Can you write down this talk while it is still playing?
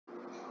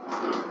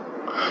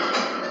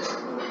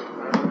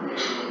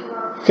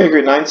Okay,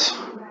 grade nines.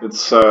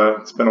 It's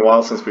been a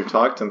while since we've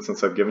talked and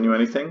since I've given you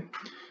anything.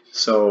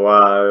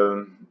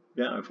 So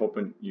yeah, I'm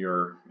hoping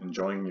you're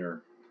enjoying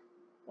your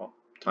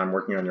time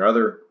working on your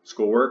other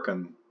schoolwork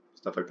and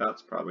stuff like that.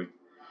 It's probably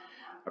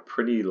a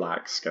pretty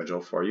lax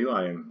schedule for you,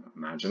 I am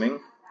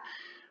imagining.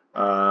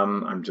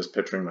 I'm just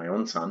picturing my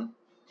own son.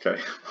 Okay,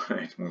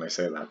 when I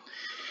say that.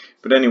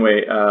 But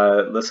anyway,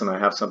 listen, I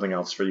have something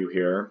else for you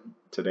here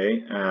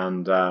today,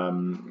 and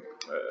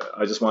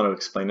I just want to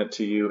explain it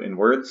to you in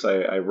words.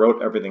 I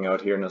wrote everything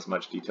out here in as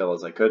much detail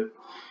as I could,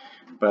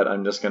 but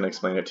I'm just going to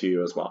explain it to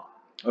you as well.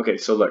 Okay,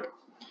 so look,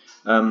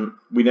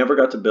 we never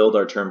got to build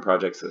our term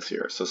projects this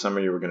year. So some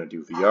of you were going to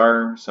do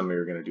VR, some of you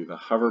were going to do the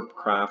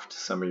hovercraft,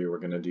 some of you were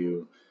going to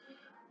do,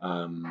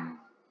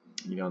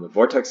 the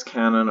vortex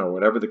cannon or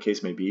whatever the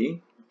case may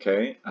be.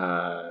 Okay,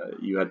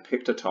 you had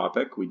picked a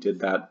topic. We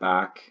did that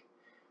back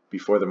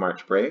before the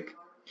March break,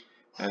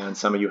 and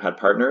some of you had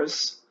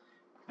partners.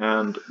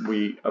 And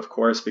we, of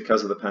course,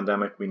 because of the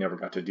pandemic, we never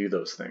got to do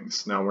those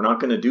things. Now, we're not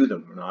going to do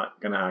them. We're not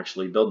going to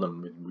actually build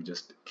them. We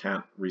just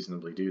can't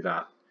reasonably do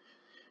that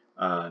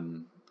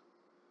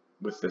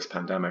with this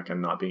pandemic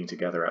and not being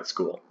together at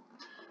school.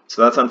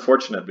 So that's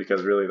unfortunate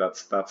because really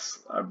that's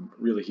a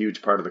really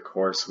huge part of the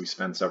course. We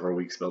spend several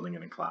weeks building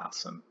it in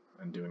class and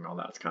doing all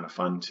that. It's kind of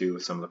fun too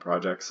with some of the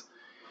projects.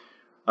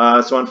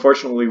 So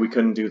unfortunately, we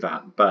couldn't do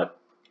that. But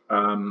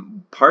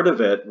part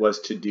of it was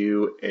to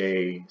do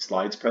a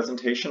slides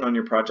presentation on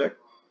your project.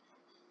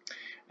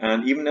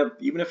 And even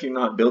if you're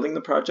not building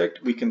the project,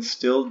 we can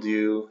still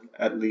do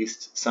at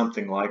least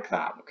something like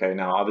that. Okay,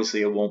 now obviously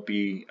it won't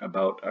be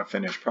about a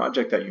finished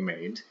project that you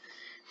made,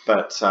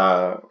 but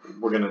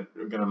we're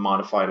gonna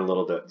modify it a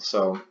little bit.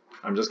 So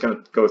I'm just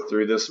gonna go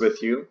through this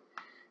with you.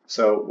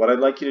 So what I'd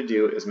like you to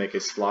do is make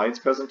a slides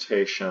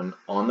presentation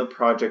on the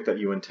project that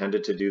you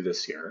intended to do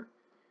this year.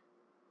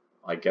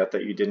 I get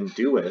that you didn't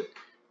do it,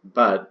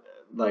 but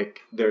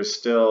like there's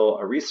still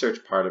a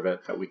research part of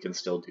it that we can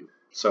still do.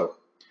 So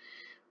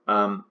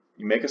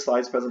you make a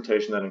slides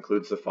presentation that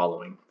includes the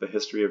following: the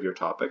history of your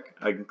topic.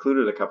 I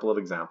included a couple of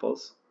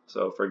examples.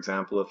 So for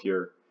example, if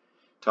your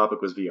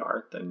topic was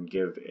VR, then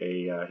give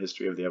a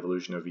history of the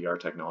evolution of VR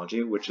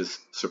technology, which is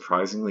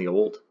surprisingly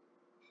old.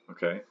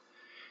 Okay,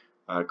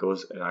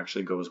 it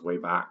actually goes way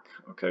back.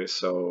 Okay,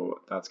 so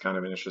that's kind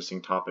of an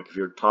interesting topic. If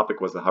your topic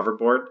was the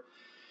hoverboard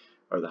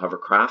or the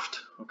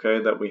hovercraft,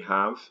 okay, that we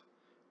have,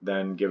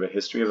 then give a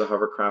history of the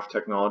hovercraft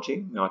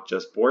technology, not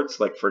just boards.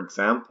 Like for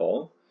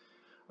example,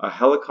 a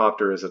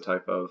helicopter is a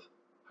type of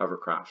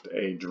hovercraft.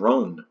 A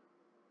drone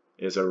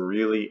is a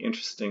really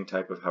interesting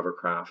type of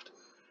hovercraft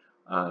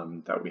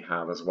that we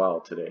have as well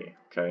today.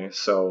 Okay,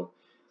 so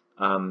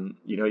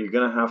you're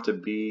gonna have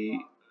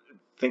to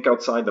think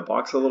outside the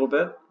box a little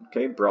bit.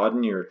 Okay,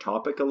 broaden your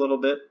topic a little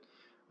bit.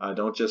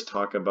 Don't just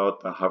talk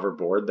about the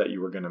hoverboard that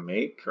you were going to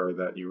make or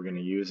that you were going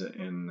to use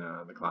in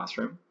the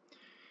classroom.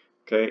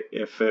 Okay,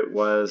 if it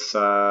was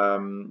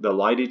the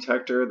lie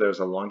detector, there's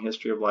a long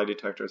history of lie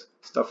detectors,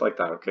 stuff like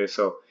that. Okay,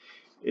 so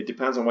it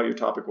depends on what your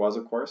topic was,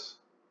 of course,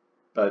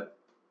 but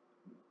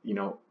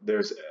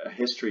there's a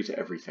history to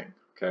everything.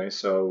 Okay,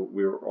 so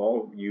we're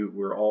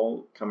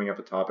all coming up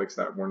with topics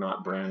that were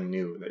not brand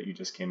new, that you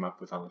just came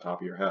up with on the top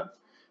of your head.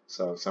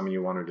 So some of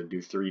you wanted to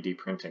do 3D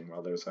printing.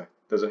 Well, there's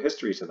a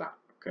history to that.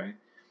 Okay,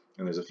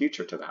 and there's a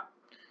future to that.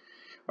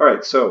 All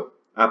right, so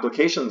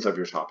applications of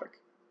your topic.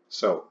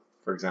 So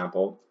for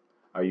example,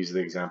 I use the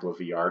example of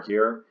VR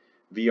here.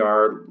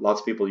 VR, lots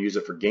of people use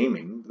it for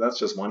gaming. That's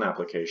just one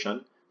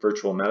application.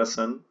 Virtual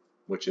medicine,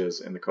 which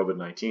is in the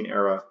COVID-19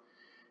 era,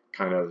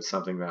 kind of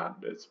something that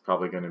is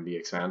probably going to be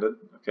expanded.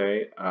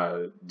 Okay,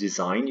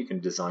 design, you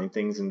can design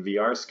things in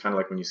VR. It's kind of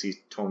like when you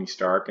see Tony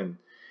Stark and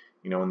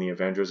in the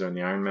Avengers or in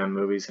the Iron Man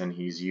movies, and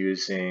he's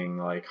using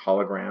like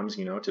holograms,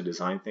 to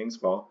design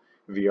things. Well,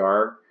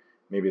 VR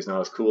maybe it's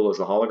not as cool as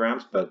the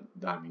holograms, but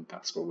I mean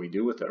that's what we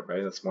do with it,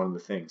 right? That's one of the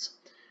things.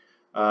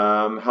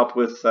 Help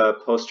with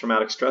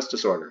post-traumatic stress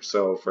disorder.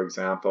 So for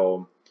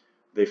example,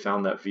 they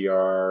found that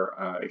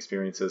VR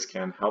experiences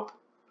can help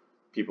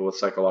people with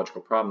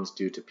psychological problems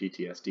due to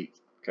PTSD,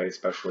 okay,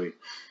 especially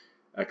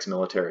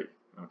ex-military,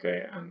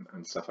 okay,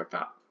 and stuff like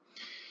that.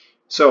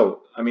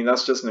 So I mean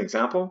that's just an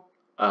example.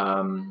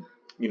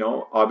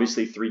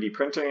 Obviously 3D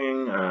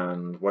printing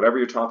and whatever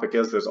your topic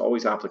is, there's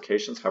always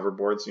applications,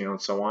 hoverboards,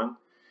 and so on.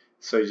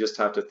 So you just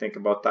have to think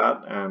about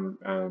that and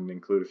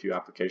include a few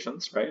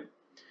applications, right?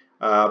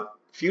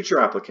 Future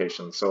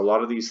applications. So a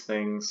lot of these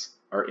things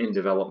are in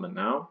development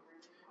now.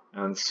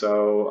 And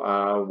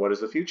so what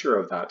is the future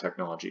of that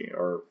technology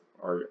or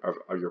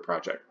your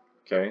project,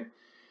 okay?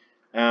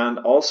 And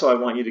also I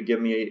want you to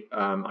give me,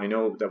 I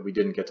know that we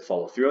didn't get to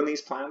follow through on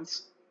these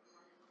plans,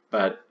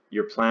 but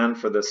your plan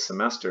for this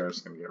semester, I'm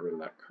just going to get rid of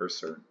that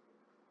cursor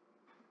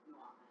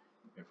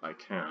if I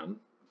can.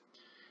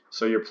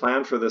 So your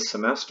plan for this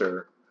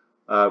semester,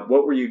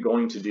 what were you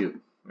going to do?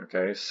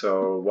 Okay,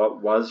 so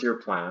what was your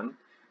plan?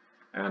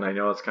 And I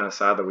know it's kind of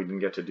sad that we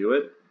didn't get to do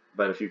it,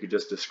 but if you could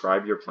just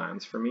describe your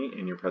plans for me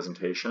in your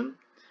presentation,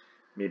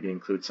 maybe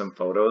include some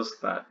photos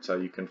that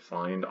you can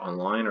find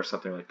online or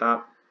something like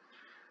that.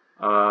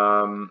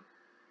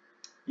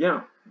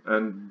 Yeah,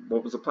 and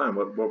what was the plan?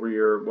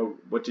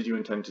 What did you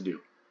intend to do?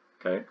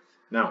 Okay,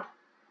 now,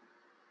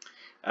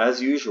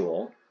 as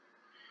usual,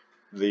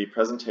 the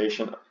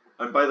presentation,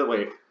 and by the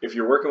way, if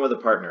you're working with a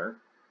partner,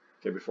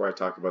 okay, before I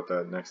talk about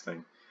the next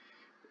thing,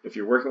 if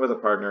you're working with a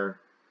partner,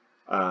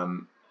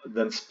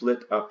 then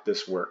split up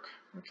this work,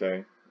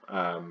 okay?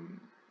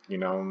 You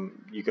know,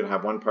 you could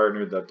have one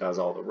partner that does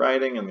all the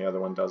writing and the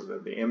other one does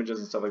the images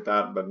and stuff like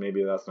that, but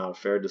maybe that's not a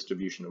fair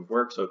distribution of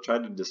work, so try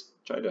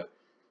to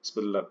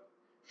split it up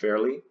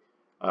fairly.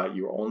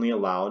 You're only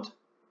allowed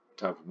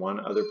to have one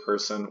other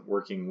person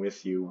working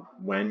with you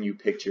when you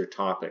picked your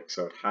topic,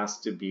 so it has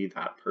to be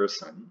that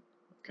person,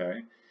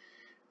 okay?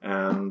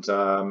 And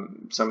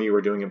some of you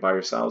are doing it by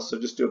yourselves, so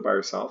just do it by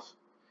yourself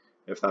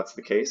if that's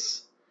the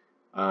case.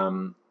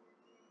 All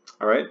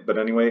right, but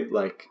anyway,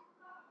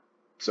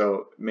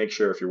 so make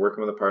sure if you're working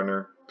with a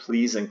partner,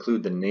 please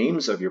include the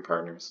names of your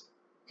partners,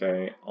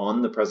 okay,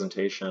 on the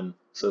presentation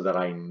so that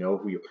I know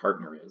who your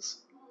partner is,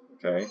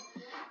 okay?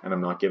 And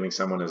I'm not giving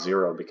someone a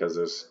 0 because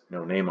there's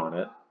no name on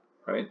it,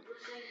 right?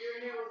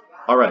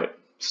 All right,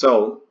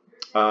 so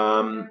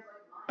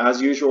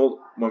as usual,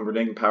 when we're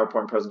doing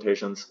PowerPoint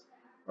presentations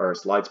or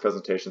slides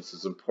presentations,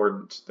 it's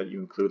important that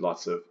you include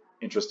lots of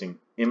interesting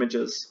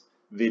images,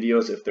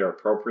 videos if they're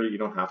appropriate. You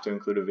don't have to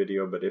include a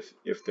video, but if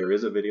there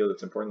is a video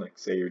that's important, like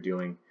say you're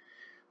doing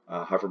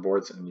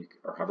hoverboards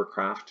or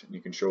hovercraft, and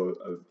you can show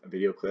a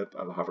video clip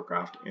of a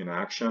hovercraft in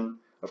action,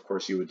 of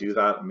course you would do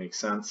that. It makes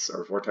sense.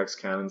 Or vortex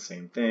cannon,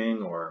 same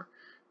thing, or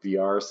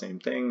VR, same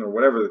thing, or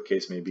whatever the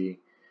case may be.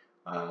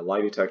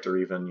 Lie detector,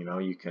 even, you know,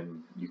 you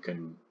can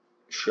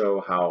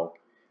show how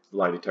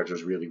lie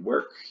detectors really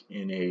work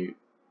in a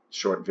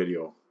short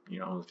video, you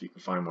know, if you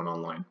can find one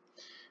online.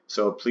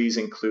 So please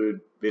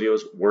include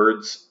videos,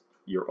 words,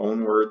 your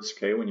own words,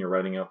 okay, when you're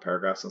writing out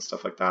paragraphs and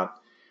stuff like that.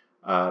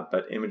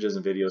 But images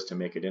and videos to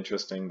make it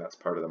interesting, that's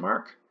part of the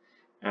mark.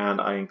 And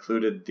I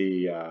included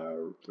the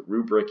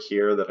rubric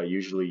here that I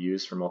usually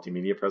use for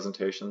multimedia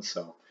presentations,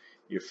 so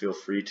you feel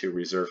free to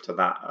refer to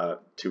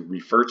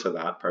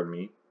that, pardon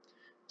me.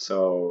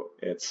 So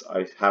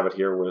I have it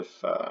here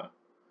worth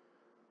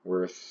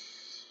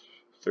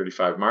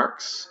 35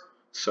 marks.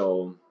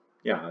 So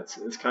yeah,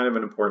 it's kind of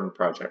an important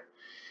project.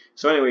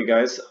 So anyway,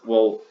 guys,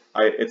 well,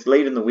 it's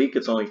late in the week.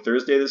 It's only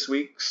Thursday this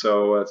week,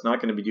 so it's not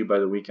going to be due by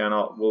the weekend.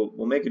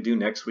 We'll make it due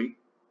next week,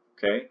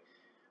 okay?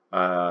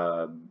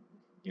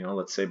 You know,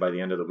 let's say by the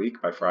end of the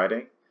week, by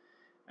Friday.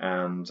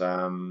 And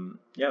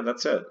yeah,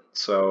 that's it.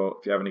 So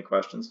if you have any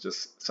questions,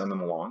 just send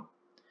them along.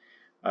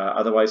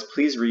 Otherwise,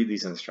 please read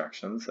these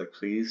instructions.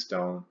 Please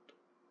don't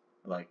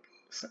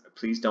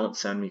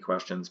send me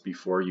questions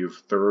before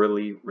you've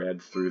thoroughly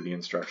read through the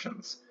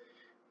instructions.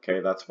 Okay,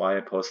 that's why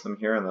I post them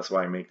here, and that's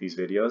why I make these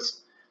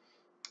videos.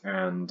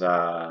 And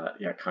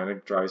yeah, it kind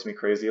of drives me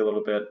crazy a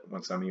little bit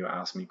when some of you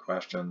ask me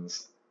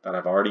questions that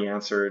I've already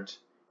answered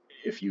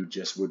if you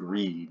just would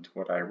read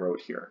what I wrote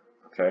here.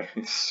 Okay,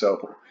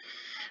 so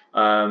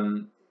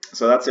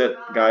that's it,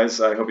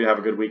 guys. I hope you have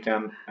a good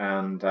weekend.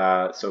 And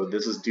so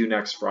this is due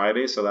next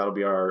Friday, so that'll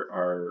be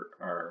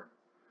your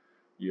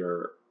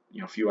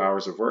few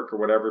hours of work or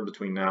whatever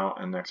between now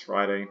and next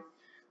Friday.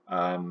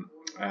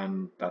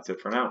 And that's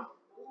it for now.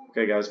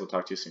 Okay, guys, we'll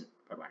talk to you soon.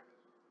 Bye-bye.